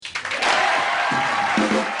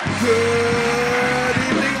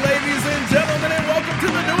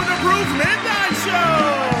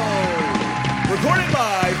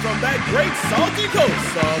salty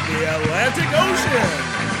coast of the Atlantic Ocean.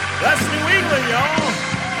 That's New England, y'all.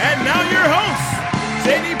 And now your host,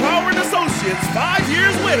 J.D. Power and Associates, 5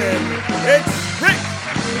 years winning. It's Rick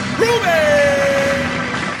Ruby.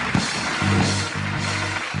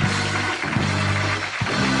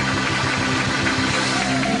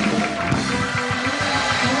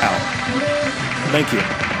 Thank you.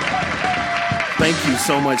 Thank you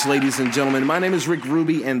so much, ladies and gentlemen. My name is Rick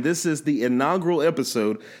Ruby, and this is the inaugural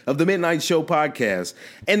episode of the Midnight Show podcast.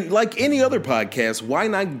 And like any other podcast, why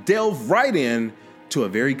not delve right in to a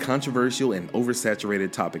very controversial and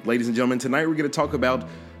oversaturated topic? Ladies and gentlemen, tonight we're going to talk about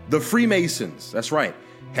the Freemasons. That's right.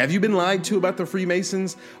 Have you been lied to about the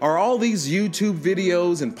Freemasons? Are all these YouTube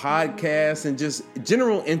videos and podcasts and just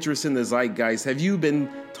general interest in the zeitgeist, have you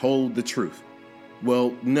been told the truth?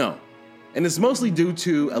 Well, no. And it's mostly due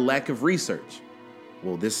to a lack of research.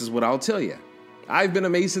 Well, this is what I'll tell you. I've been a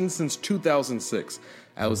Mason since 2006.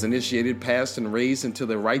 I was initiated, passed, and raised into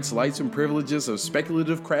the rights, lights, and privileges of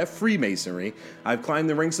speculative craft Freemasonry. I've climbed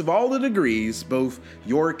the ranks of all the degrees, both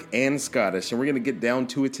York and Scottish, and we're going to get down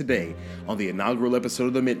to it today on the inaugural episode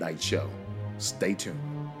of The Midnight Show. Stay tuned.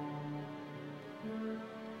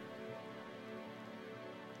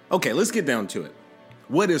 Okay, let's get down to it.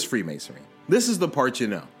 What is Freemasonry? This is the part you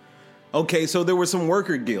know. Okay, so there were some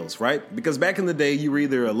worker guilds, right? Because back in the day, you were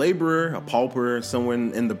either a laborer, a pauper,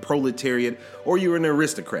 someone in the proletariat, or you were an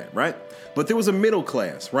aristocrat, right? But there was a middle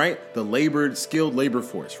class, right? The labored, skilled labor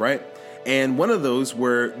force, right? And one of those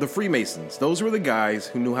were the Freemasons. Those were the guys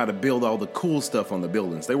who knew how to build all the cool stuff on the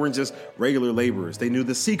buildings. They weren't just regular laborers. They knew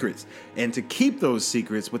the secrets. And to keep those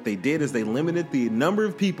secrets, what they did is they limited the number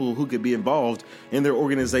of people who could be involved in their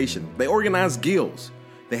organization. They organized guilds.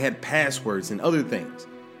 They had passwords and other things,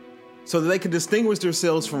 so that they could distinguish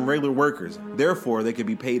themselves from regular workers. Therefore, they could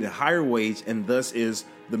be paid a higher wage and thus is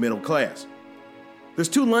the middle class. There's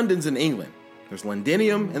two Londons in England. There's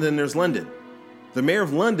Londinium and then there's London. The mayor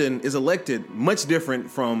of London is elected much different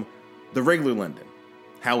from the regular London.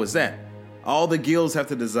 How is that? All the guilds have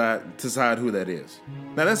to decide who that is.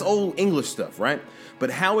 Now that's old English stuff, right? But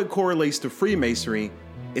how it correlates to Freemasonry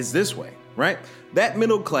is this way, right? That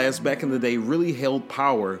middle class back in the day really held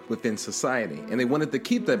power within society, and they wanted to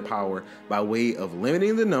keep that power by way of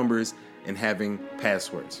limiting the numbers and having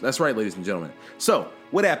passwords. That's right, ladies and gentlemen. So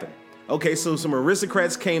what happened? Okay, so some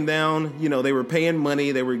aristocrats came down, they were paying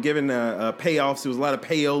money, they were giving payoffs, there was a lot of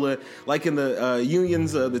payola, like in the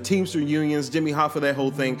unions, the Teamster unions, Jimmy Hoffa, that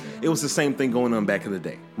whole thing. It was the same thing going on back in the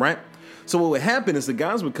day, right? So what would happen is the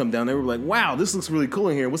guys would come down, they were like, wow, this looks really cool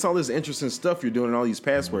in here. What's all this interesting stuff you're doing and all these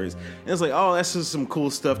passwords? And it's like, oh, that's just some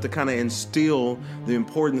cool stuff to kind of instill the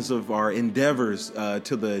importance of our endeavors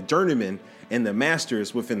to the journeymen and the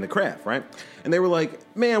masters within the craft, right? And they were like,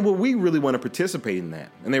 man, well, we really want to participate in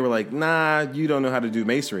that. And they were like, nah, you don't know how to do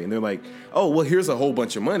masonry. And they're like, oh, well, here's a whole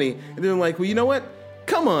bunch of money. And they're like, well, you know what?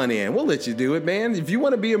 Come on in. We'll let you do it, man. If you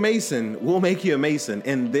want to be a Mason, we'll make you a Mason.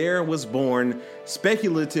 And there was born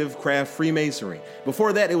speculative craft Freemasonry.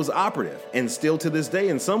 Before that, it was operative. And still to this day,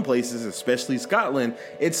 in some places, especially Scotland,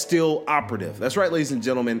 it's still operative. That's right, ladies and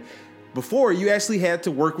gentlemen. Before, you actually had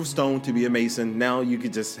to work with stone to be a Mason. Now you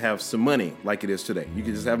could just have some money like it is today. You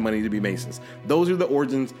could just have money to be Masons. Those are the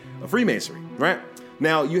origins of Freemasonry, right?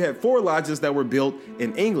 Now, you had 4 lodges that were built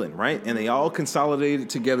in England, right? And they all consolidated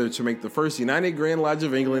together to make the first United Grand Lodge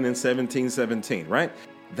of England in 1717, right?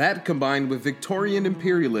 That combined with Victorian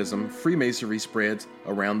imperialism, Freemasonry spreads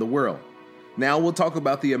around the world. Now we'll talk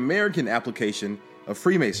about the American application of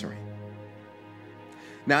Freemasonry.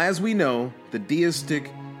 Now, as we know, the deistic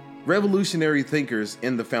revolutionary thinkers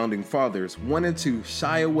in the Founding Fathers wanted to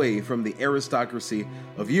shy away from the aristocracy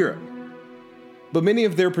of Europe. But many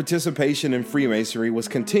of their participation in Freemasonry was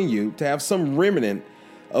continued to have some remnant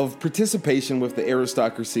of participation with the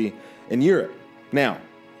aristocracy in Europe. Now,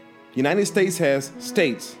 United States has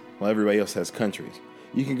states, while everybody else has countries.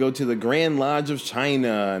 You can go to the Grand Lodge of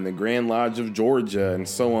China and the Grand Lodge of Georgia and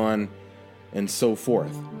so on and so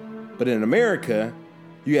forth. But in America,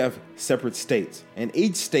 you have separate states, and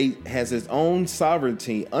each state has its own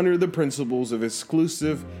sovereignty under the principles of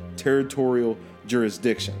exclusive territorial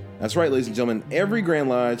jurisdiction. That's right, ladies and gentlemen, every Grand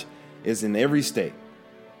Lodge is in every state.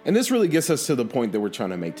 And this really gets us to the point that we're trying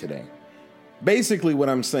to make today. Basically, what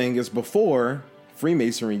I'm saying is before,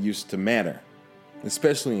 Freemasonry used to matter,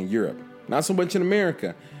 especially in Europe. Not so much in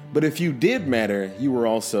America, but if you did matter, you were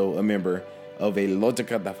also a member of a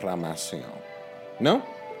Logica da Freemason. No?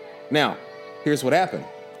 Now, here's what happened.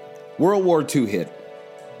 World War II hit.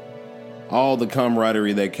 All the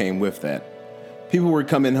camaraderie that came with that. People were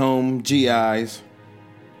coming home, GIs.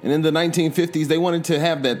 And in the 1950s, they wanted to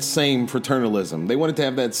have that same fraternalism. They wanted to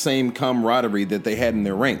have that same camaraderie that they had in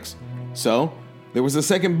their ranks. So there was a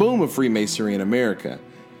second boom of Freemasonry in America,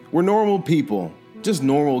 where normal people, just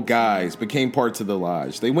normal guys, became parts of the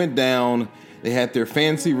lodge. They went down, they had their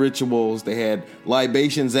fancy rituals, they had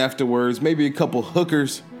libations afterwards, maybe a couple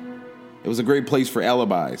hookers. It was a great place for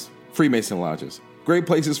alibis, Freemason lodges. Great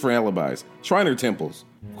places for alibis. Shriner temples,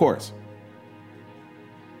 of course.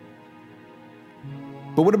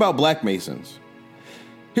 But what about Black Masons?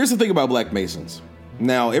 Here's the thing about Black Masons.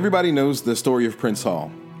 Now, everybody knows the story of Prince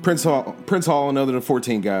Hall. Prince Hall and other than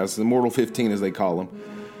 14 guys, the Immortal 15 as they call them,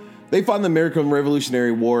 they fought in the American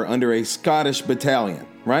Revolutionary War under a Scottish battalion,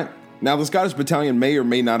 right? Now, the Scottish battalion may or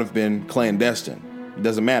may not have been clandestine. It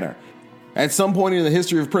doesn't matter. At some point in the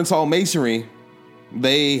history of Prince Hall Masonry,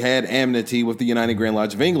 they had amity with the United Grand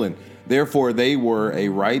Lodge of England. Therefore, they were a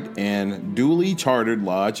right and duly chartered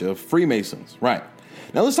lodge of Freemasons. Right.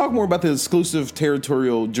 Now, let's talk more about the exclusive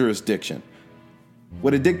territorial jurisdiction.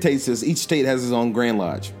 What it dictates is each state has its own Grand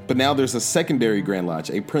Lodge. But now there's a secondary Grand Lodge,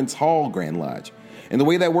 a Prince Hall Grand Lodge. And the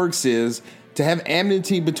way that works is to have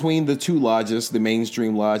amity between the two lodges, the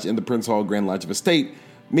mainstream lodge and the Prince Hall Grand Lodge of a state,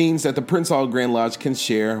 means that the Prince Hall Grand Lodge can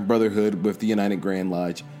share brotherhood with the United Grand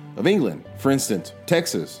Lodge of England. For instance,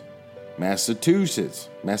 Texas, Massachusetts,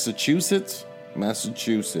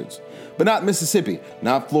 but not Mississippi,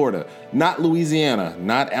 not Florida, not Louisiana,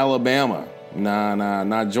 not Alabama,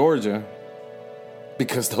 not Georgia,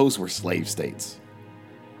 because those were slave states.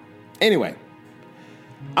 Anyway,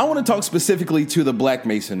 I want to talk specifically to the Black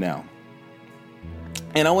Mason now.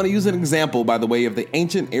 And I want to use an example by the way of the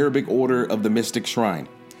ancient Arabic order of the mystic shrine.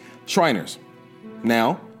 Shriners.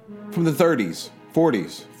 Now, from the 30s,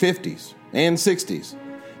 40s, 50s, and 60s.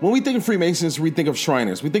 When we think of Freemasons, we think of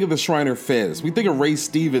Shriners. We think of the Shriner Fez. We think of Ray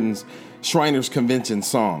Stevens' Shriners Convention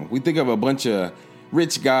song. We think of a bunch of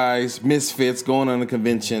rich guys, misfits, going on a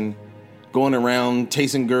convention, going around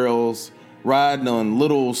chasing girls, riding on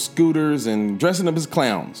little scooters and dressing up as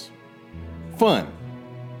clowns. Fun.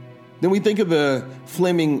 Then we think of the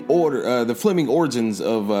Fleming origins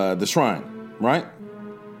of the shrine, right?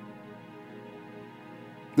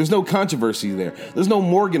 There's no controversy there. There's no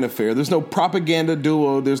Morgan affair. There's no propaganda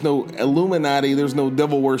duo. There's no Illuminati. There's no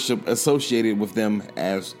devil worship associated with them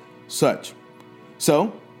as such.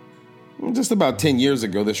 So, just about 10 years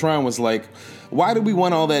ago, the shrine was like, why do we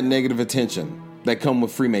want all that negative attention that come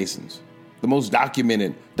with Freemasons? The most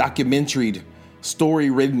documentaried,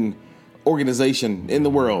 story-written organization in the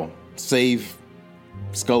world, save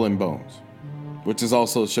Skull and Bones, which is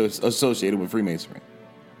also associated with Freemasonry.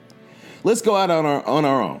 Let's go out on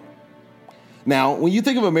our own. Now, when you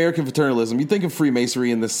think of American fraternalism, you think of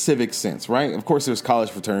Freemasonry in the civic sense, right? Of course, there's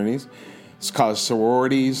college fraternities, there's college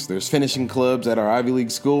sororities, there's finishing clubs at our Ivy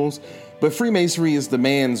League schools, but Freemasonry is the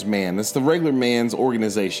man's man. It's the regular man's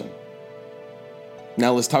organization.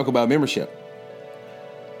 Now, let's talk about membership.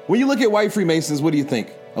 When you look at white Freemasons, what do you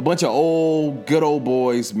think? A bunch of good old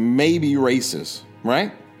boys, maybe racist,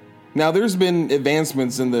 right? Now, there's been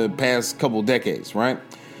advancements in the past couple decades, right?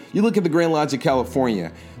 You look at the Grand Lodge of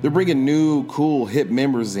California, they're bringing new, cool, hip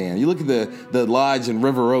members in. You look at the lodge in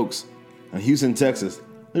River Oaks, in Houston, Texas.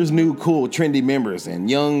 There's new, cool, trendy members and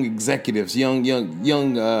young executives, young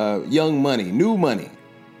money, new money.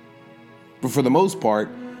 But for the most part,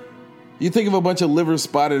 you think of a bunch of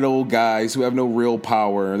liver-spotted old guys who have no real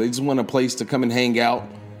power. They just want a place to come and hang out.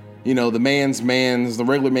 You know, the the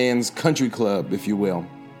regular man's country club, if you will.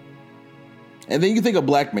 And then you think of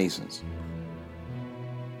Black Masons.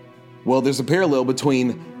 Well, there's a parallel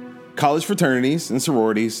between college fraternities and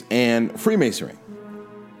sororities and Freemasonry.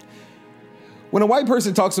 When a white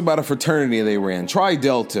person talks about a fraternity they were in, Tri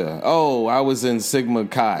Delta, oh, I was in Sigma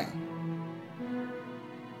Chi.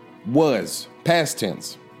 Was, past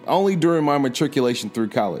tense, only during my matriculation through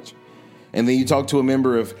college. And then you talk to a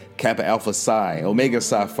member of Kappa Alpha Psi, Omega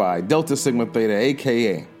Psi Phi, Delta Sigma Theta,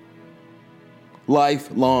 aka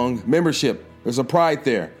lifelong membership. There's a pride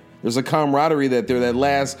there. There's a camaraderie that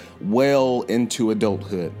lasts well into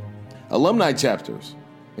adulthood. Alumni chapters,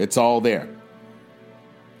 it's all there.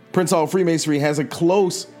 Prince Hall Freemasonry has a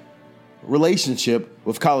close relationship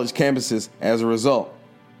with college campuses as a result.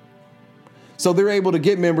 So they're able to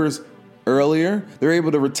get members earlier, they're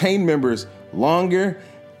able to retain members longer,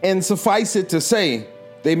 and suffice it to say,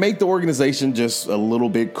 they make the organization just a little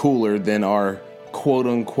bit cooler than our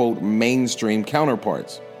quote-unquote mainstream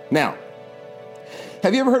counterparts. Now,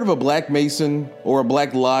 have you ever heard of a Black Mason or a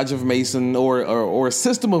Black Lodge of Mason or a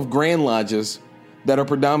system of Grand Lodges that are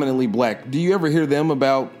predominantly Black? Do you ever hear them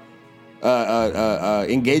about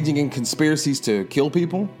engaging in conspiracies to kill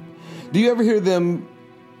people? Do you ever hear them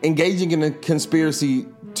engaging in a conspiracy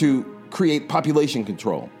to create population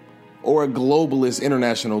control or a globalist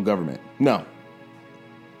international government? No.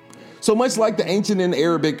 So much like the ancient and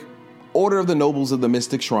Arabic Order of the Nobles of the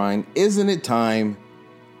Mystic Shrine, isn't it time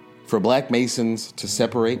for Black Masons to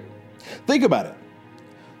separate? Think about it.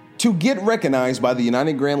 To get recognized by the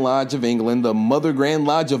United Grand Lodge of England, the Mother Grand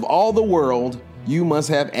Lodge of all the world, you must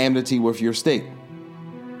have amity with your state.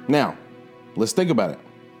 Now, let's think about it.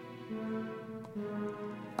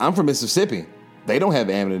 I'm from Mississippi. They don't have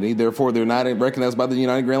amity, therefore they're not recognized by the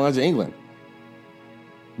United Grand Lodge of England.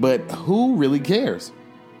 But who really cares?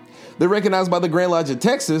 They're recognized by the Grand Lodge of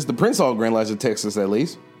Texas, the Prince Hall Grand Lodge of Texas at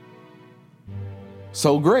least.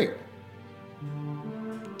 So great.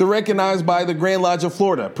 They're recognized by the Grand Lodge of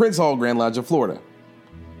Florida, Prince Hall Grand Lodge of Florida.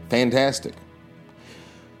 Fantastic.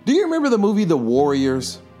 Do you remember the movie The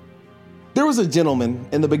Warriors? There was a gentleman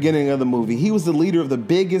in the beginning of the movie. He was the leader of the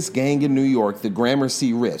biggest gang in New York, the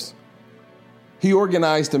Gramercy Riffs. He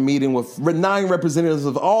organized a meeting with 9 representatives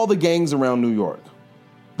of all the gangs around New York.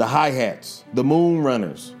 The Hi-Hats, the Moon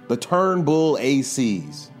Runners, the Turnbull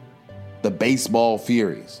ACs, the Baseball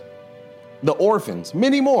Furies, the Orphans,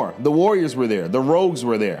 many more. The Warriors were there. The Rogues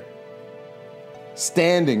were there.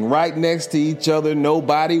 Standing right next to each other,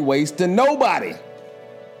 nobody wasting nobody.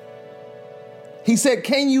 He said,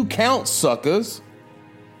 "Can you count, suckers?"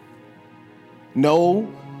 No,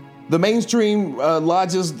 the mainstream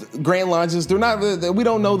lodges, grand lodges, they're not. We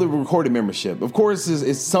don't know the recorded membership. Of course,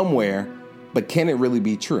 it's somewhere, but can it really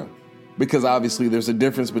be true? Because obviously, there's a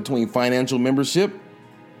difference between financial membership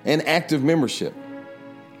and active membership.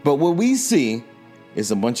 But what we see is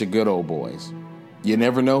a bunch of good old boys. You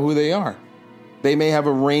never know who they are. They may have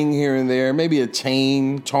a ring here and there, maybe a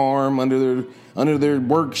chain, charm under their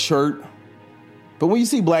work shirt. But when you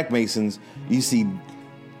see Black Masons, you see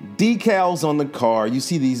decals on the car. You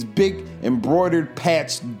see these big embroidered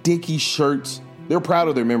patched Dickie shirts. They're proud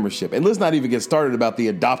of their membership. And let's not even get started about the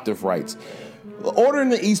adoptive rights. Order in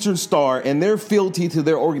the Eastern Star and their fealty to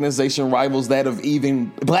their organization rivals that of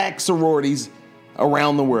even Black sororities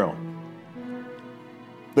around the world.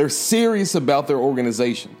 They're serious about their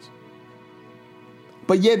organizations.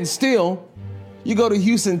 But yet and still, you go to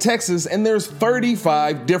Houston, Texas, and there's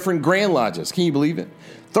 35 different Grand Lodges. Can you believe it?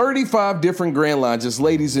 35 different Grand Lodges,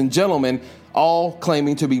 ladies and gentlemen, all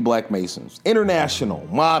claiming to be Black Masons. International,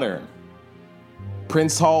 modern,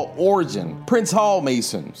 Prince Hall Origin, Prince Hall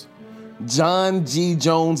Masons, John G.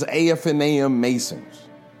 Jones AF&AM Masons.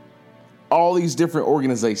 All these different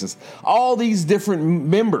organizations, all these different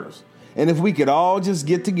members. And if we could all just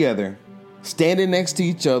get together, standing next to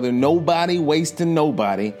each other, nobody wasting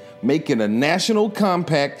nobody, making a national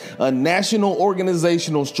compact, a national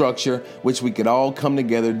organizational structure, which we could all come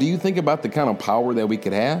together. Do you think about the kind of power that we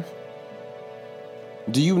could have?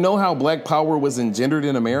 Do you know how Black power was engendered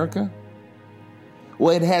in America?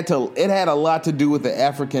 Well, it had a lot to do with the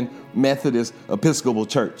African Methodist Episcopal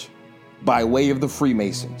Church by way of the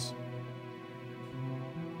Freemasons.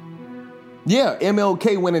 Yeah,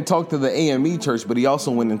 MLK went and talked to the AME Church, but he also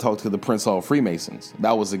went and talked to the Prince Hall Freemasons.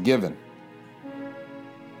 That was a given.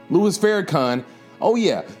 Louis Farrakhan, oh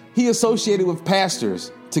yeah, he associated with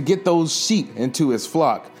pastors to get those sheep into his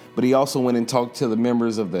flock, but he also went and talked to the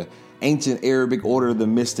members of the ancient Arabic Order of the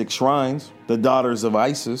Mystic Shrines, the Daughters of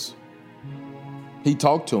Isis. He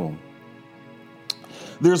talked to them.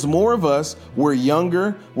 There's more of us, we're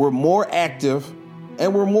younger, we're more active,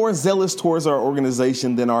 and we're more zealous towards our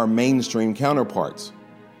organization than our mainstream counterparts.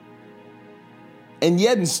 And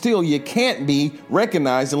yet and still, you can't be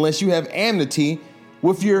recognized unless you have amity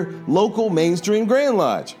with your local mainstream Grand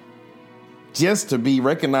Lodge. Just to be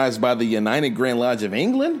recognized by the United Grand Lodge of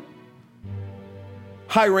England?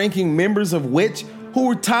 High-ranking members of which who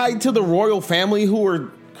are tied to the royal family, who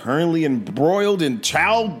are currently embroiled in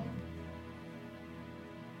child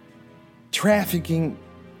trafficking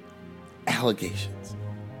allegations.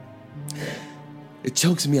 It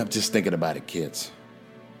chokes me up just thinking about it, kids.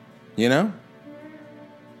 You know?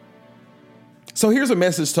 So here's a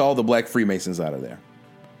message to all the Black Freemasons out of there.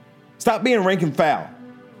 Stop being rank and file.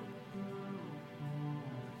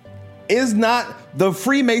 Is not the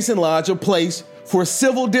Freemason Lodge a place for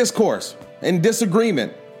civil discourse and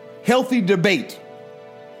disagreement, healthy debate?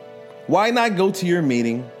 Why not go to your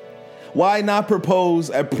meeting? Why not propose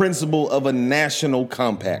a principle of a national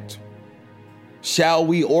compact? Shall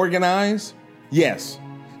we organize? Yes.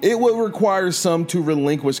 It will require some to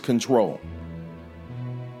relinquish control.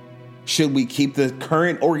 Should we keep the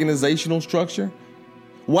current organizational structure?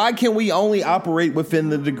 Why can we only operate within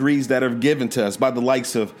the degrees that are given to us by the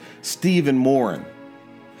likes of Stephen Morin?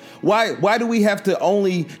 Why do we have to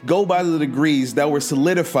only go by the degrees that were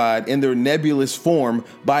solidified in their nebulous form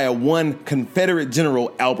by a one Confederate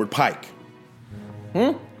General, Albert Pike?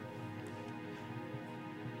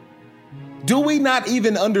 Do Do we not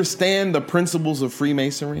even understand the principles of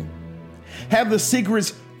Freemasonry? Have the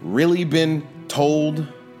secrets really been told?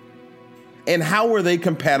 And how are they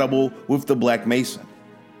compatible with the Black Mason?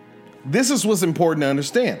 This is what's important to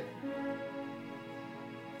understand.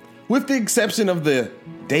 With the exception of the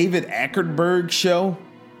David Ackerberg show,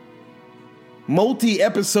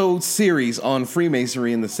 multi-episode series on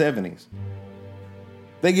Freemasonry in the 70s,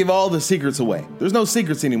 they give all the secrets away. There's no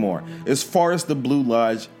secrets anymore as far as the Blue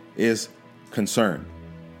Lodge is concerned.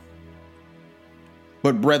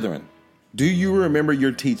 But brethren, do you remember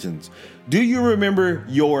your teachings? Do you remember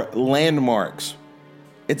your landmarks?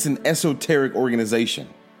 It's an esoteric organization.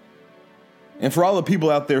 And for all the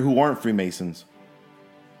people out there who aren't Freemasons,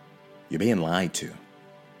 you're being lied to.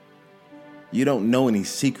 You don't know any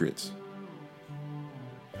secrets.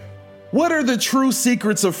 What are the true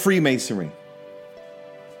secrets of Freemasonry?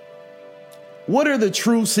 What are the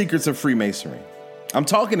true secrets of Freemasonry? I'm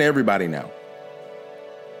talking to everybody now.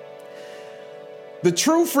 The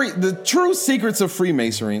true secrets of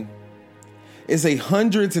Freemasonry is a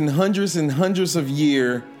hundreds and hundreds and hundreds of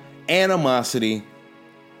year animosity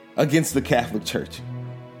against the Catholic Church.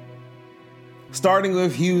 Starting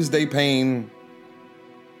with Hughes de Payne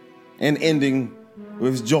and ending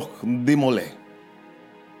with Jacques de Molay.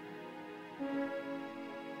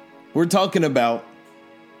 We're talking about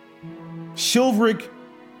chivalric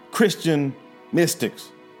Christian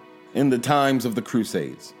mystics in the times of the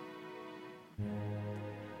Crusades,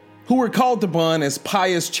 who were called upon as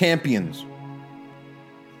pious champions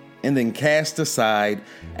and then cast aside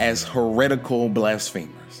as heretical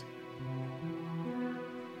blasphemers.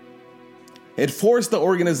 It forced the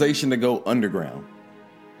organization to go underground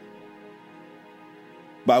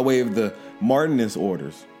by way of the Martinist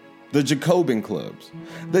orders, the Jacobin clubs,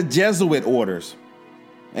 the Jesuit orders,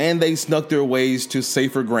 and they snuck their ways to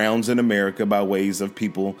safer grounds in America by ways of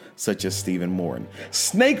people such as Stephen Morton,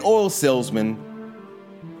 snake oil salesmen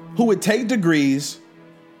who would take degrees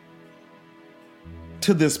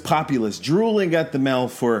to this populace drooling at the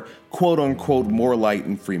mouth for quote unquote more light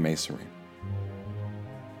in Freemasonry.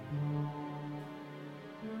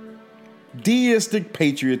 Deistic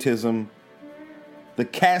patriotism, the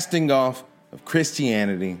casting off of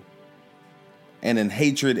Christianity, and an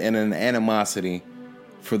hatred and an animosity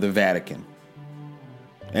for the Vatican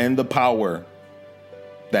and the power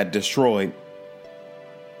that destroyed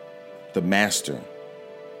the master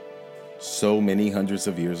so many hundreds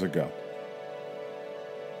of years ago.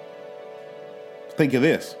 Think of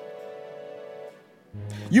this.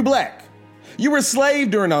 You're black. You were a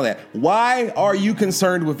slave during all that. Why are you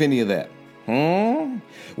concerned with any of that?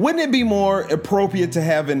 Wouldn't it be more appropriate to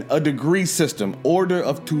have a degree system, Order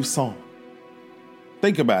of Toussaint?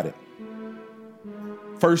 Think about it.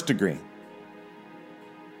 First degree,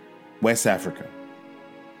 West Africa.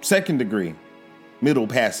 Second degree, Middle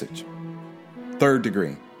Passage. Third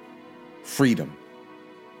degree, freedom.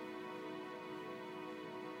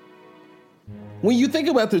 When you think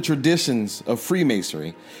about the traditions of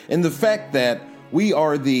Freemasonry and the fact that we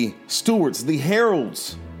are the stewards, the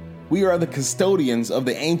heralds, we are the custodians of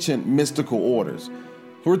the ancient mystical orders.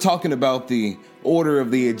 We're talking about the order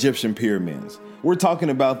of the Egyptian pyramids. We're talking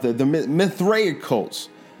about the Mithraic cults,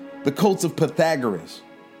 the cults of Pythagoras.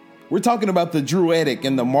 We're talking about the Druidic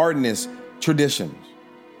and the Martinist traditions.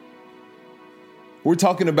 We're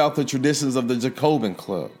talking about the traditions of the Jacobin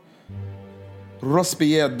Club,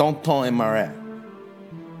 Robespierre, Danton, and Marat.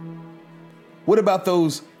 What about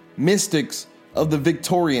those mystics of the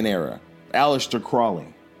Victorian era, Aleister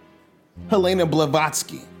Crowley, Helena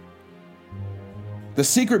Blavatsky, the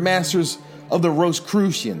secret masters of the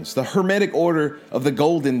Rosicrucians, the Hermetic Order of the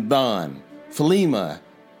Golden Dawn, Thelema,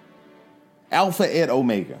 Alpha et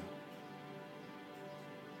Omega?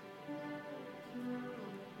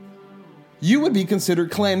 You would be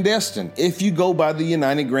considered clandestine if you go by the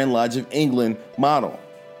United Grand Lodge of England model.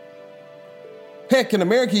 Heck, in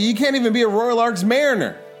America, you can't even be a Royal Arks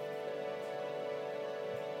Mariner.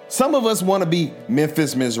 Some of us want to be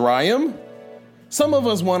Memphis Mizraim. Some of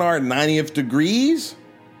us want our 90th degrees.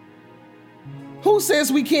 Who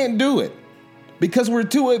says we can't do it? Because we're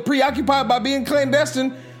too preoccupied by being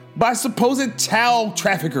clandestine by supposed child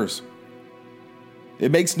traffickers.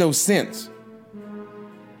 It makes no sense.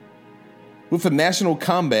 With a national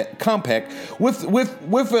compact, with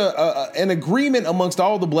an agreement amongst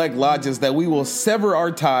all the black lodges that we will sever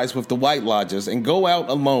our ties with the white lodges and go out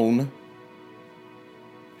alone,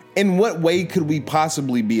 in what way could we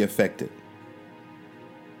possibly be affected?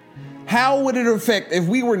 How would it affect if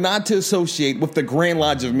we were not to associate with the Grand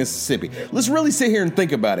Lodge of Mississippi? Let's really sit here and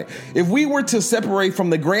think about it. If we were to separate from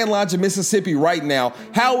the Grand Lodge of Mississippi right now,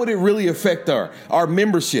 how would it really affect our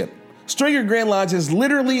membership? Stringer Grand Lodge is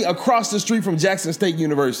literally across the street from Jackson State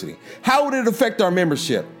University. How would it affect our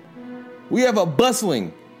membership? We have a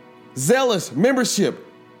bustling, zealous membership,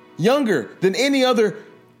 younger than any other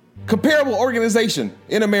comparable organization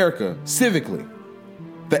in America civically.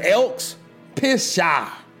 The Elks, piss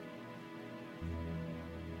shy.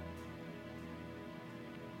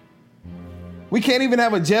 We can't even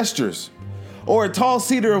have a Jesters or a Tall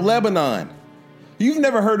Cedar of Lebanon. You've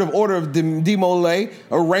never heard of Order of Demolay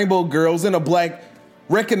or Rainbow Girls in a black,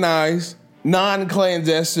 recognized,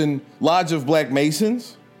 non-clandestine Lodge of Black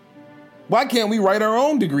Masons? Why can't we write our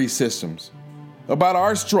own degree systems about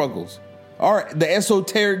our struggles, the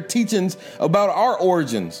esoteric teachings about our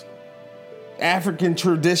origins, African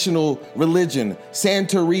traditional religion,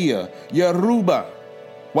 Santeria, Yoruba?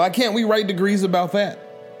 Why can't we write degrees about that?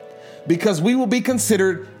 Because we will be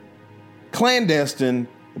considered clandestine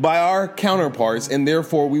by our counterparts, and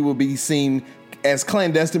therefore we will be seen as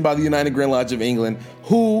clandestine by the United Grand Lodge of England.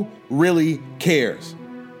 Who really cares?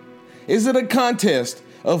 Is it a contest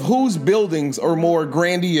of whose buildings are more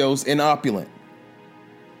grandiose and opulent?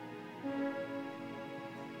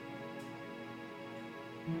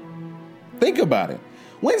 Think about it.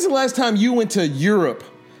 When's the last time you went to Europe,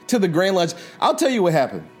 to the Grand Lodge? I'll tell you what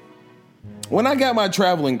happened. When I got my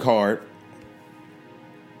traveling card,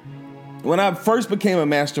 when I first became a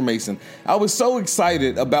Master Mason, I was so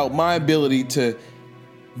excited about my ability to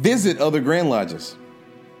visit other Grand Lodges.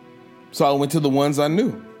 So I went to the ones I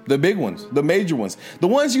knew, the big ones, the major ones, the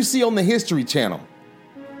ones you see on the History Channel.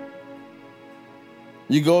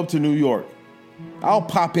 You go up to New York. I'll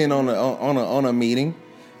pop in on a meeting.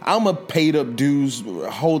 I'm a paid up dues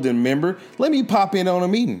holding member. Let me pop in on a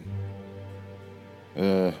meeting.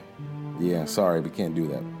 Yeah, sorry, we can't do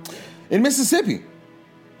that. In Mississippi.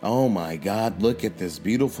 Oh my God, look at this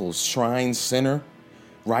beautiful shrine center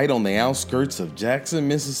right on the outskirts of Jackson,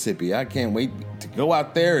 Mississippi. I can't wait to go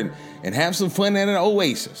out there and have some fun at an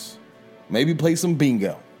oasis. Maybe play some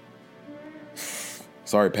bingo.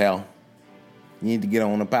 Sorry, pal. You need to get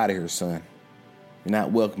on up out of here, son. You're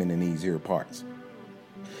not welcome in these here parts.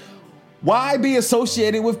 Why be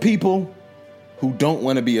associated with people who don't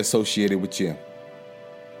want to be associated with you?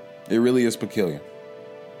 It really is peculiar.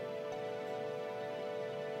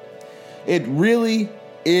 It really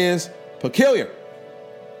is peculiar.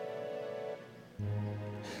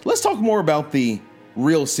 Let's talk more about the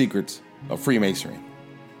real secrets of Freemasonry.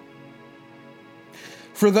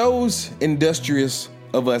 For those industrious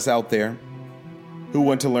of us out there who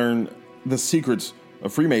want to learn the secrets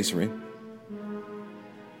of Freemasonry,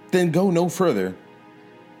 then go no further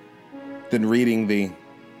than reading the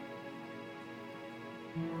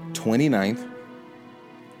 29th,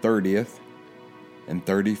 30th, and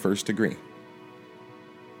 31st degree.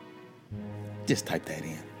 Just type that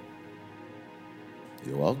in.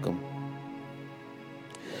 You're welcome.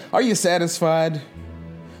 Are you satisfied?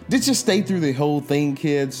 Did you stay through the whole thing,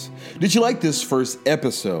 kids? Did you like this first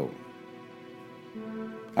episode?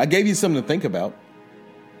 I gave you something to think about.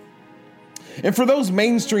 And for those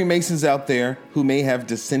mainstream Masons out there who may have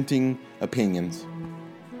dissenting opinions,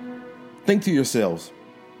 think to yourselves,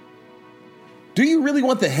 do you really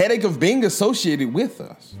want the headache of being associated with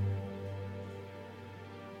us?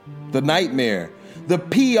 The nightmare, the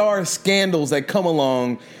PR scandals that come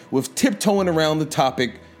along with tiptoeing around the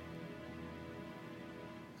topic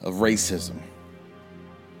of racism.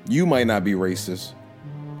 You might not be racist.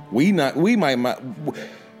 We might not.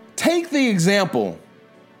 Take the example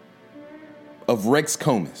of Rex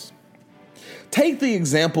Comus. Take the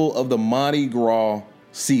example of the Mardi Gras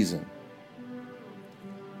season.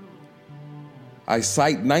 I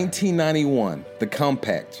cite 1991, the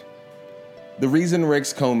compact. The reason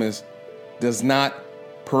Rex Comus does not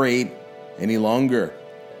parade any longer.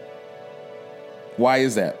 Why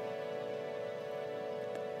is that?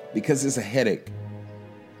 Because it's a headache.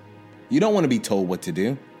 You don't want to be told what to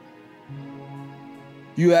do.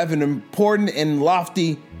 You have an important and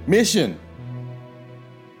lofty mission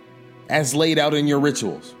as laid out in your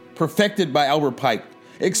rituals, perfected by Albert Pike,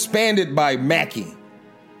 expanded by Mackey.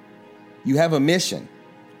 You have a mission.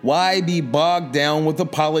 Why be bogged down with the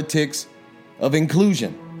politics of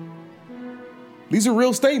inclusion? These are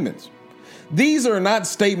real statements. These are not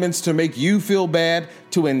statements to make you feel bad,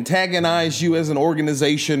 to antagonize you as an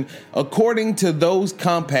organization. According to those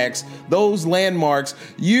compacts, those landmarks,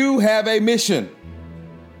 you have a mission.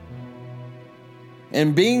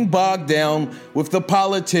 And being bogged down with the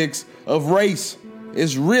politics of race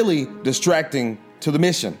is really distracting to the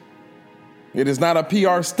mission. It is not a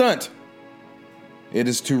PR stunt. It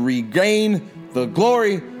is to regain the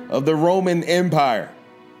glory of the Roman Empire.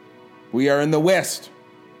 We are in the West.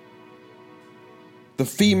 the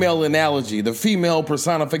female analogy, the female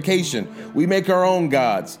personification. We make our own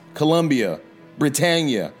gods. Columbia,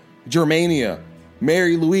 Britannia, Germania,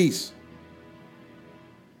 Mary Louise,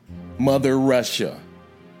 Mother Russia.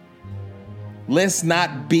 Let's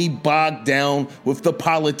not be bogged down with the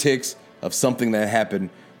politics of something that happened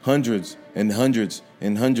hundreds and hundreds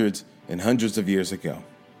and hundreds and hundreds of years ago.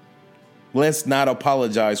 Let's not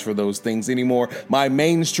apologize for those things anymore. My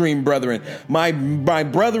mainstream brethren, my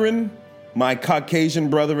brethren, my Caucasian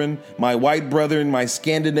brethren, my white brethren, my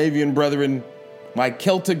Scandinavian brethren, my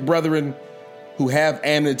Celtic brethren who have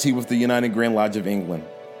amity with the United Grand Lodge of England.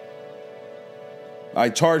 I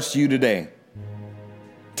charge to you today,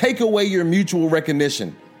 take away your mutual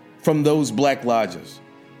recognition from those black lodges.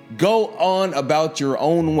 Go on about your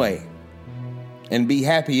own way and be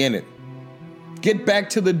happy in it. Get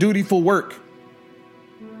back to the dutiful work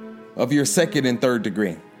of your second and third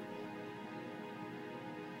degree.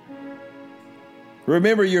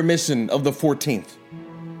 Remember your mission of the 14th,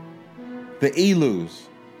 the Elus,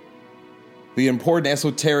 the important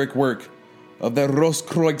esoteric work of the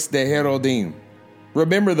Roskreuz de Herodim.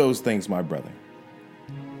 Remember those things, my brother.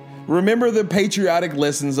 Remember the patriotic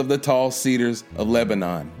lessons of the tall cedars of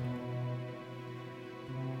Lebanon.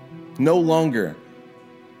 No longer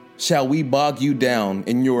shall we bog you down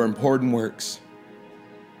in your important works.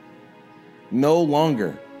 No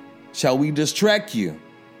longer shall we distract you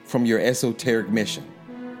from your esoteric mission.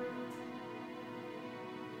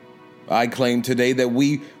 I claim today that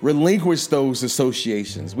we relinquish those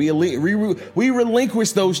associations. We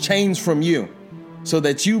relinquish those chains from you so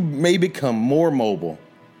that you may become more mobile,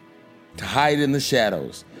 to hide in the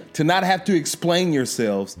shadows, to not have to explain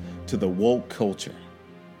yourselves to the woke culture.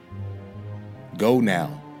 Go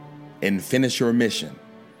now and finish your mission.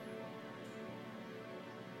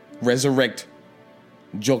 Resurrect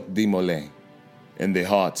Joc de Molay in the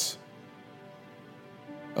hearts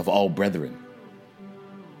of all brethren.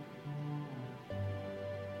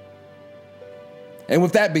 And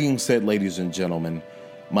with that being said, ladies and gentlemen,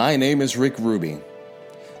 my name is Rick Ruby,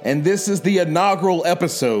 and this is the inaugural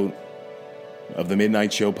episode of the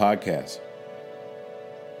Midnight Show podcast.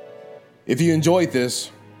 If you enjoyed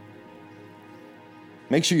this,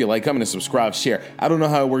 make sure you like, comment, and subscribe, share. I don't know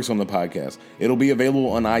how it works on the podcast. It'll be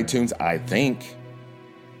available on iTunes, I think.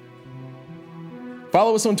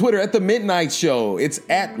 Follow us on Twitter at The Midnight Show. It's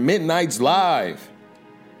at Midnights Live.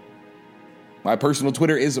 My personal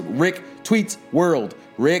Twitter is Rick Tweets World.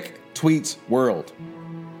 Rick Tweets World.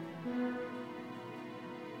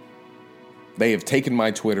 They have taken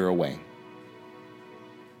my Twitter away.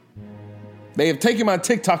 They have taken my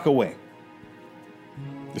TikTok away.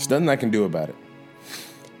 There's nothing I can do about it.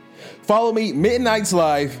 Follow me, Midnights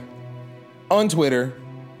Live, on Twitter.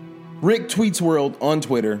 Rick Tweets World on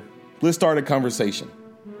Twitter. Let's start a conversation.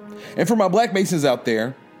 And for my Black Masons out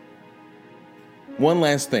there, one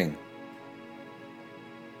last thing.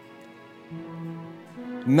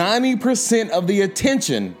 90% of the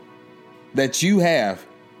attention that you have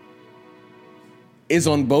is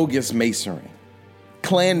on bogus masonry,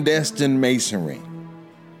 clandestine masonry,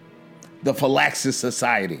 the Phylaxis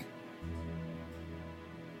Society.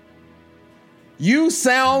 You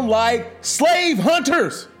sound like slave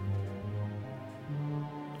hunters.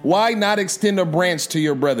 Why not extend a branch to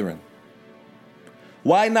your brethren?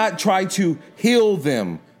 Why not try to heal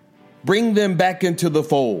them, bring them back into the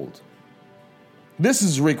fold? This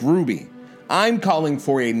is Rick Ruby. I'm calling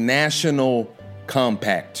for a national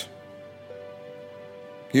compact.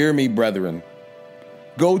 Hear me, brethren.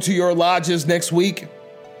 Go to your lodges next week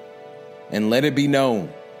and let it be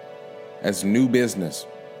known as new business.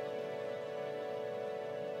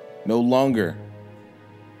 No longer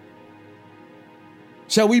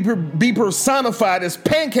shall we be personified as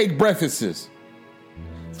pancake breakfasts,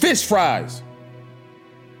 fish fries.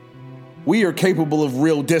 We are capable of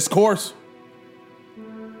real discourse.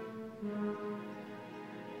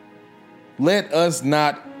 Let us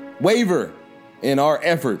not waver in our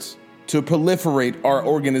efforts to proliferate our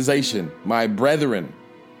organization, my brethren.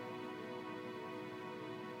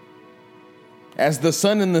 As the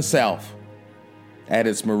sun in the south at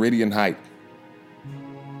its meridian height,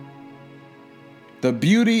 the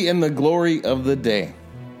beauty and the glory of the day,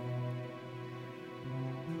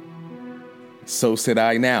 so sit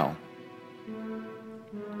I now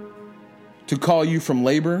to call you from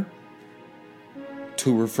labor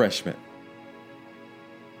to refreshment.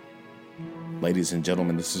 Ladies and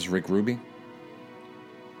gentlemen, this is Rick Ruby.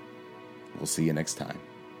 We'll see you next time.